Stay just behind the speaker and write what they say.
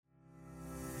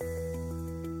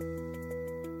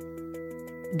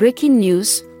Breaking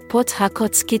news: Port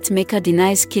Harcourt skit maker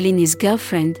denies killing his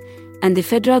girlfriend, and the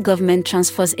Federal Government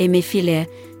transfers Emefiele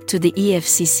to the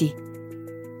EFCC.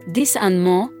 This and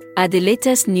more are the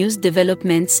latest news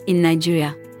developments in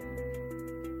Nigeria.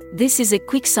 This is a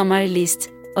quick summary list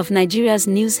of Nigeria's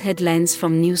news headlines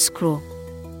from News Scroll.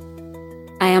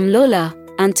 I am Lola,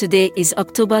 and today is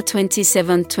October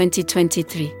 27,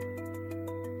 2023.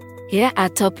 Here are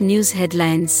top news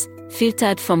headlines,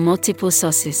 filtered from multiple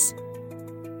sources.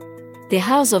 The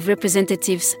House of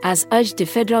Representatives has urged the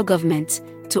federal government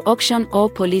to auction all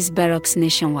police barracks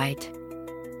nationwide.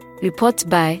 Report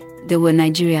by The World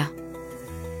Nigeria.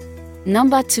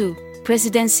 Number 2.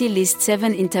 Presidency lists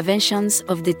 7 interventions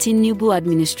of the Tinubu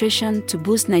administration to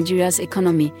boost Nigeria's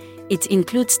economy. It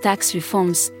includes tax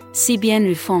reforms, CBN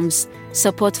reforms,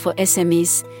 support for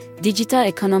SMEs, digital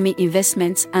economy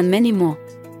investments, and many more.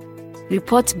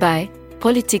 Report by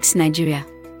Politics Nigeria.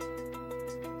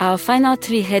 Our final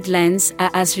 3 headlines are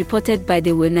as reported by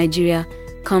The World Nigeria,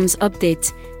 Comes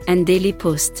Update, and Daily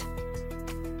Post.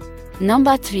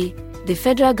 Number 3. The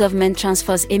federal government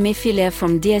transfers Emefiele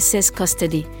from DSS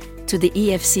custody to the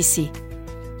EFCC.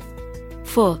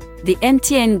 4. The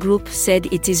MTN Group said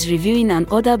it is reviewing an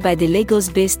order by the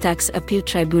Lagos-based Tax Appeal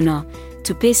Tribunal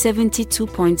to pay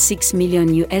 $72.6 million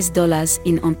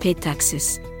in unpaid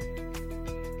taxes.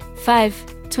 5.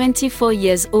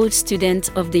 24-year-old student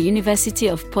of the University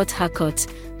of Port Harcourt,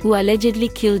 who allegedly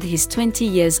killed his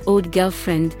 20-year-old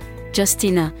girlfriend,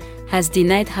 Justina, has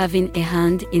denied having a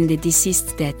hand in the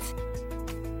deceased's death.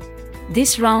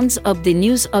 This rounds up the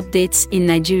news updates in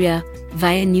Nigeria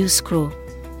via News Scroll.